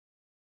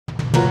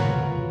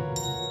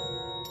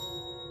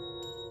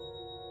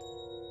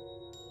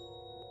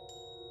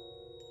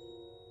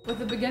With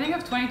the beginning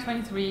of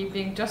 2023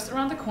 being just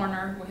around the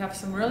corner, we have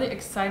some really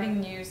exciting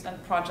news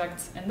and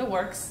projects in the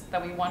works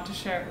that we want to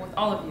share with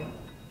all of you.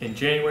 In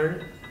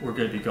January, we're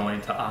going to be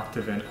going to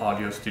Octavin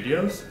Audio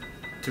Studios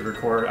to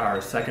record our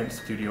second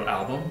studio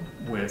album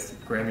with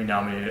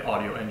Grammy-nominated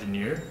audio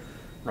engineer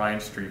Ryan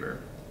Strieber.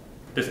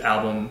 This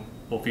album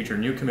will feature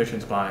new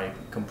commissions by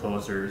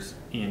composers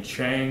Ian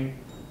Chang,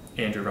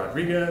 Andrew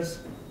Rodriguez,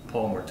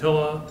 Paul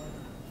Mortilla,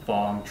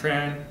 Fong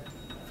Tran,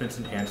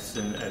 Vincent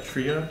Hansen at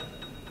Tria,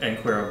 and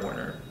Clara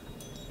Warner,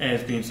 and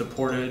is being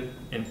supported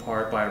in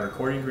part by a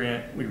recording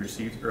grant we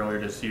received earlier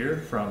this year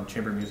from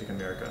Chamber Music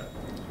America.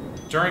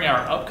 During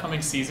our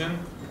upcoming season,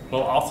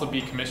 we'll also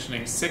be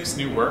commissioning 6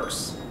 new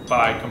works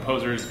by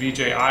composers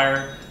Vijay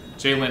Iyer,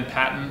 Jalen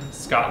Patton,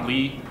 Scott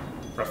Lee,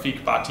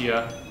 Rafiq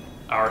Bhatia,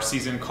 our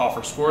season Call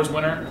for Scores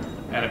winner,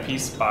 and a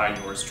piece by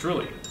yours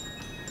truly.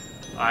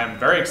 I'm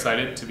very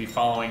excited to be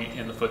following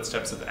in the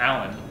footsteps of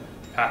Alan,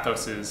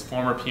 Pathos'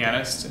 former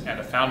pianist and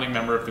a founding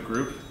member of the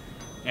group,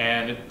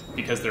 and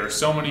because there are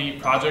so many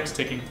projects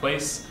taking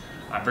place,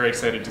 I'm very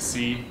excited to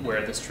see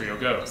where this trio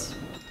goes.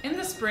 In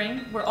the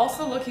spring, we're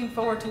also looking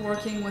forward to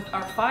working with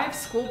our 5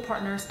 school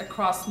partners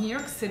across New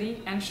York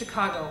City and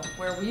Chicago,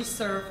 where we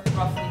serve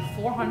roughly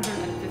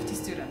 450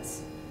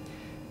 students,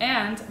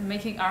 and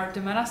making our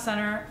Domena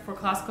Center for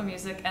Classical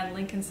Music and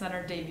Lincoln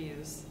Center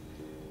debuts,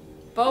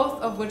 both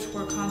of which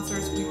were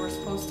concerts we were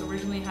supposed to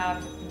originally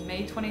have in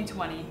May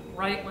 2020,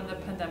 right when the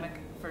pandemic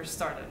first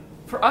started.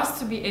 For us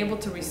to be able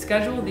to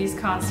reschedule these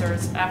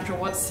concerts after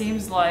what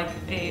seems like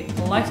a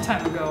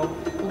lifetime ago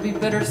will be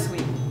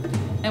bittersweet,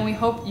 and we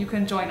hope you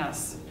can join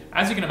us.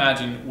 As you can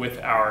imagine,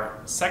 with our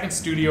second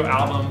studio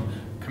album,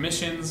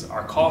 commissions,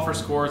 our Call for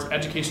Scores,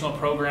 educational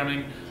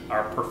programming,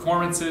 our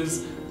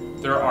performances,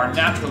 there are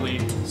naturally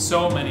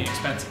so many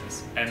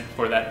expenses, and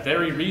for that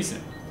very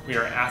reason, we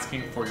are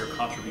asking for your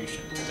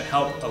contribution to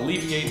help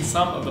alleviate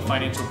some of the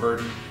financial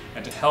burden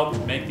and to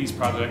help make these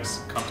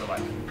projects come to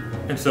life.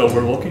 And so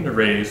we're looking to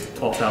raise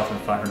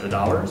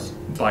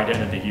 $12,500 by the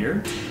end of the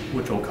year,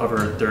 which will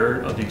cover a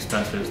third of the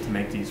expenses to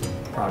make these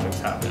projects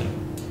happen.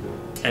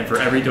 And for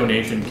every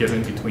donation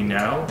given between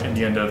now and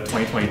the end of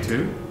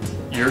 2022,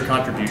 your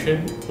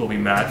contribution will be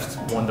matched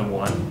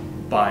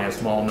 1-to-1 by a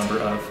small number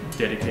of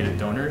dedicated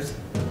donors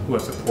who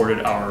have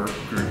supported our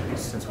group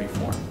since we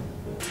formed.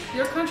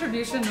 Your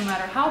contribution, no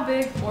matter how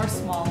big or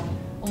small,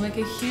 will make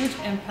a huge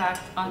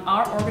impact on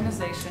our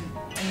organization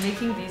in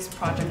making these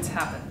projects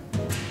happen.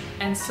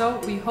 And so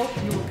we hope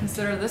you will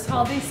consider this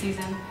holiday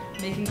season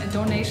making a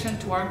donation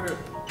to our group.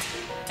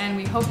 And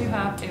we hope you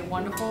have a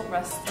wonderful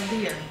rest of the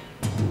year.